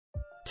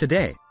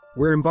Today,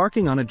 we're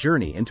embarking on a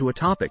journey into a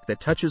topic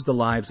that touches the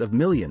lives of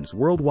millions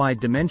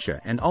worldwide: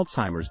 dementia and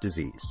Alzheimer's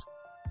disease.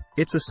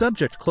 It's a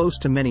subject close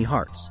to many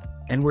hearts,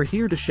 and we're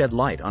here to shed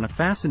light on a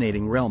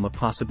fascinating realm of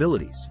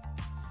possibilities.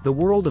 The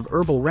world of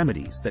herbal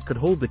remedies that could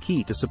hold the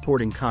key to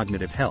supporting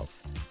cognitive health.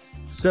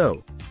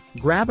 So,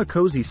 grab a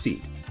cozy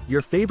seat,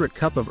 your favorite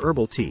cup of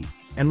herbal tea,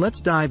 and let's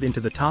dive into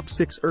the top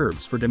 6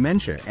 herbs for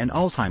dementia and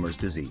Alzheimer's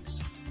disease.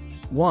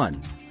 1.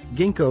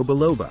 Ginkgo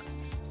Biloba.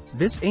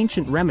 This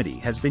ancient remedy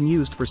has been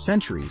used for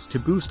centuries to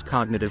boost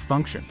cognitive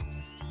function.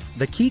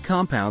 The key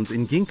compounds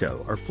in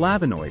ginkgo are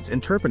flavonoids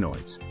and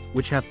terpenoids,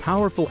 which have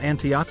powerful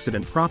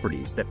antioxidant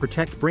properties that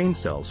protect brain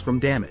cells from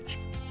damage.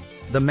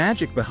 The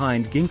magic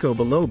behind Ginkgo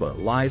Biloba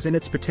lies in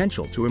its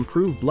potential to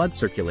improve blood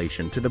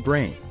circulation to the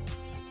brain.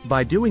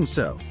 By doing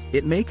so,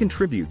 it may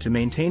contribute to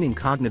maintaining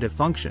cognitive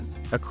function,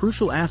 a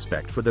crucial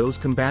aspect for those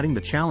combating the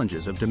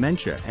challenges of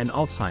dementia and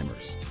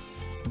Alzheimer's.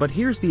 But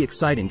here's the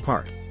exciting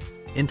part.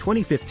 In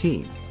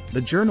 2015, the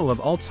Journal of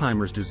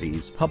Alzheimer's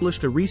Disease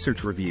published a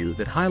research review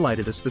that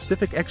highlighted a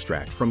specific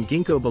extract from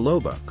Ginkgo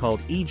Biloba called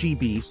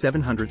EGB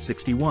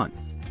 761.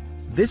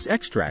 This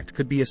extract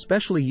could be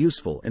especially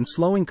useful in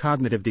slowing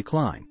cognitive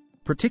decline,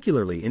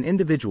 particularly in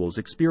individuals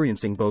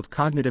experiencing both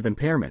cognitive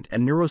impairment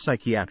and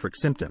neuropsychiatric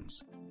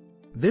symptoms.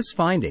 This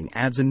finding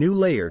adds a new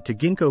layer to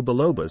Ginkgo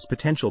Biloba's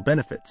potential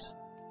benefits.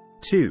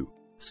 2.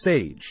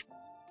 Sage.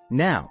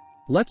 Now,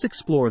 let's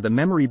explore the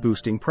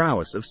memory-boosting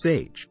prowess of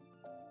sage.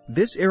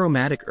 This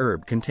aromatic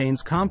herb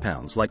contains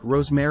compounds like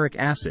rosmaric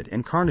acid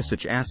and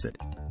carnosic acid,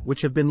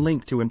 which have been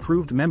linked to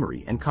improved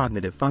memory and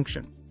cognitive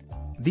function.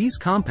 These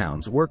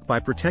compounds work by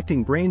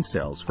protecting brain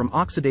cells from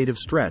oxidative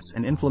stress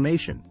and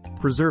inflammation,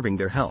 preserving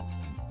their health.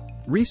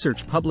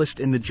 Research published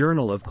in the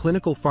Journal of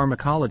Clinical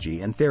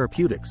Pharmacology and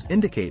Therapeutics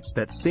indicates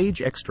that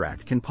sage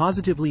extract can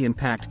positively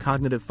impact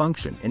cognitive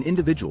function in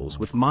individuals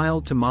with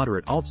mild to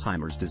moderate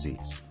Alzheimer's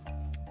disease.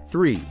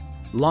 3.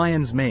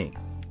 Lion's mane.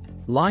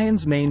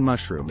 Lion's mane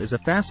mushroom is a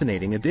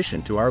fascinating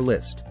addition to our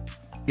list.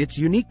 Its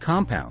unique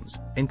compounds,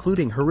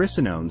 including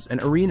hericenones and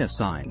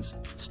arenosines,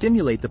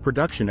 stimulate the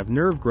production of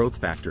nerve growth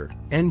factor,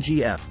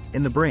 NGF,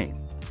 in the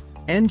brain.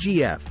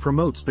 NGF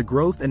promotes the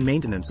growth and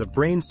maintenance of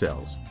brain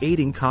cells,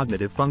 aiding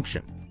cognitive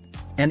function.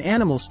 An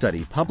animal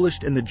study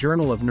published in the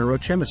Journal of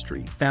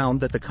Neurochemistry found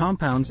that the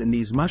compounds in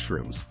these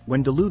mushrooms,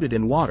 when diluted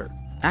in water,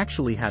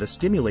 actually had a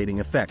stimulating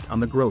effect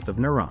on the growth of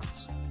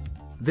neurons.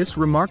 This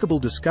remarkable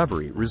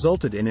discovery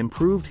resulted in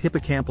improved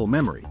hippocampal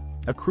memory,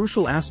 a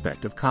crucial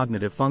aspect of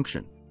cognitive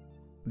function.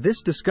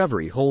 This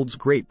discovery holds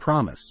great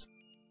promise.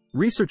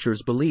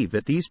 Researchers believe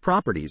that these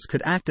properties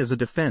could act as a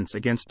defense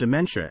against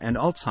dementia and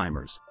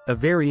Alzheimer's, a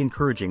very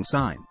encouraging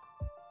sign.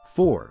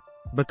 4.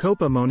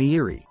 Bacopa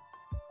Monnieri.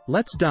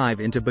 Let's dive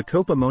into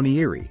Bacopa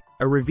Monnieri,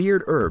 a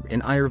revered herb in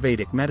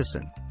Ayurvedic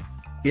medicine.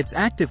 Its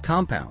active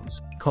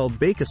compounds, called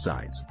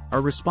bacosides,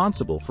 are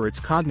responsible for its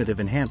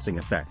cognitive-enhancing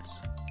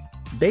effects.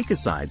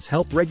 Bacosides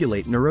help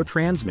regulate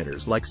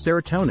neurotransmitters like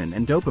serotonin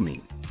and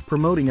dopamine,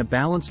 promoting a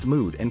balanced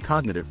mood and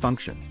cognitive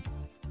function.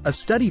 A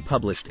study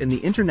published in the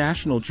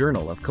International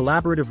Journal of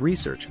Collaborative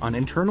Research on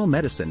Internal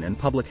Medicine and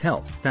Public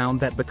Health found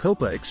that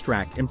Bacopa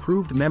extract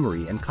improved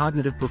memory and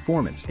cognitive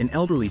performance in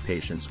elderly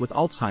patients with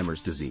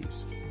Alzheimer's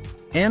disease.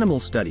 Animal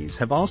studies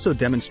have also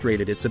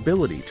demonstrated its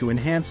ability to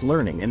enhance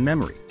learning and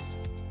memory.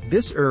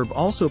 This herb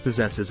also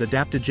possesses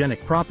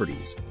adaptogenic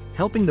properties,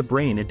 helping the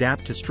brain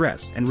adapt to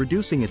stress and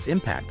reducing its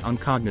impact on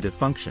cognitive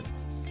function.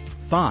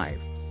 5.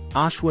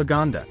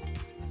 Ashwagandha.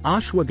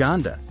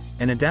 Ashwagandha,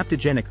 an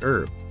adaptogenic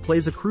herb,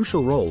 plays a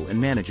crucial role in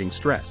managing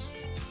stress.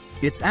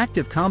 Its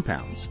active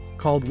compounds,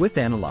 called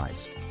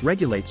withanolides,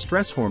 regulate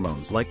stress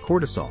hormones like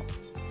cortisol.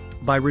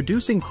 By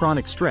reducing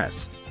chronic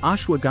stress,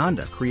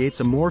 ashwagandha creates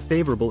a more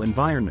favorable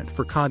environment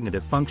for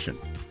cognitive function.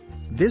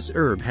 This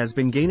herb has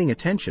been gaining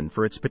attention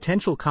for its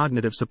potential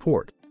cognitive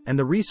support, and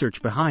the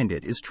research behind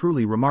it is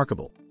truly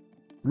remarkable.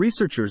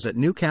 Researchers at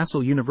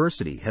Newcastle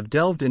University have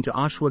delved into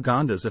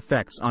ashwagandha's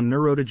effects on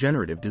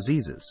neurodegenerative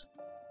diseases.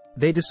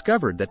 They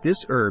discovered that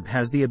this herb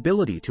has the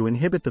ability to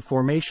inhibit the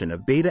formation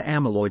of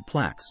beta-amyloid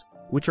plaques,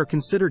 which are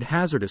considered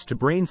hazardous to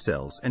brain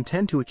cells and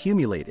tend to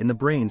accumulate in the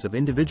brains of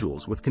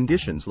individuals with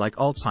conditions like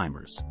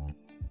Alzheimer's.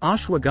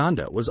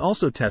 Ashwagandha was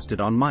also tested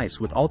on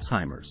mice with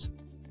Alzheimer's.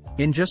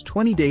 In just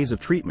 20 days of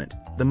treatment,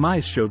 the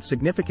mice showed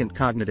significant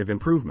cognitive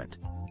improvement.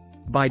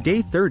 By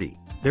day 30,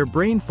 their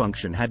brain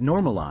function had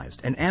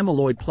normalized and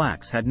amyloid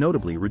plaques had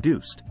notably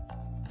reduced.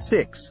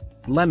 6.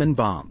 Lemon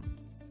Balm.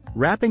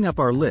 Wrapping up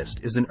our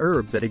list is an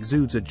herb that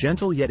exudes a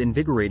gentle yet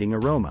invigorating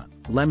aroma,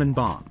 lemon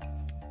balm.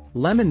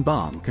 Lemon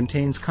balm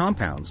contains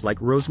compounds like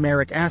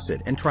rosmaric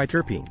acid and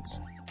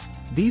triterpenes.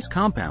 These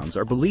compounds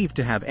are believed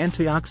to have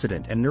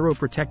antioxidant and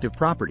neuroprotective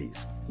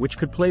properties, which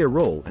could play a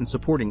role in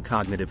supporting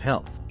cognitive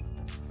health.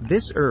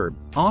 This herb,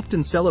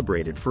 often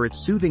celebrated for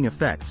its soothing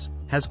effects,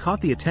 has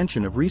caught the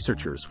attention of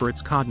researchers for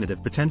its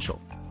cognitive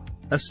potential.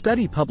 A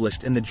study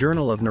published in the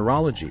Journal of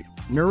Neurology,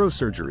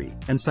 Neurosurgery,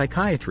 and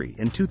Psychiatry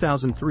in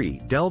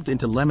 2003 delved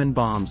into lemon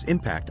balm's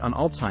impact on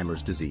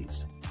Alzheimer's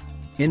disease.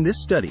 In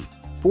this study,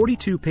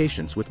 42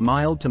 patients with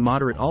mild to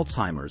moderate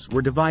Alzheimer's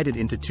were divided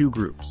into two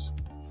groups.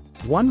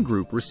 One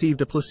group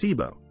received a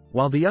placebo,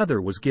 while the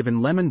other was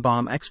given lemon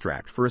balm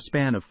extract for a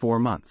span of 4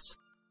 months.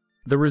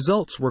 The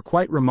results were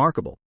quite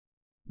remarkable.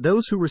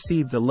 Those who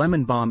received the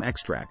lemon balm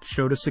extract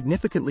showed a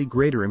significantly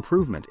greater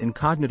improvement in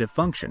cognitive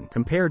function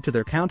compared to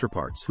their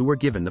counterparts who were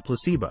given the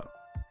placebo.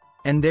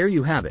 And there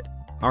you have it,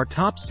 our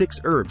top 6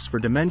 herbs for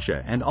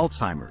dementia and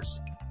Alzheimer's.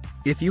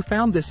 If you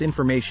found this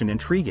information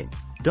intriguing,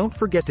 don't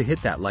forget to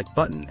hit that like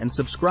button and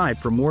subscribe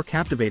for more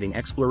captivating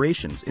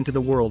explorations into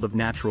the world of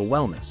natural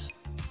wellness.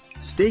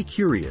 Stay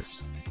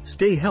curious,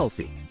 stay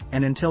healthy,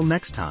 and until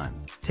next time,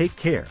 take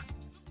care.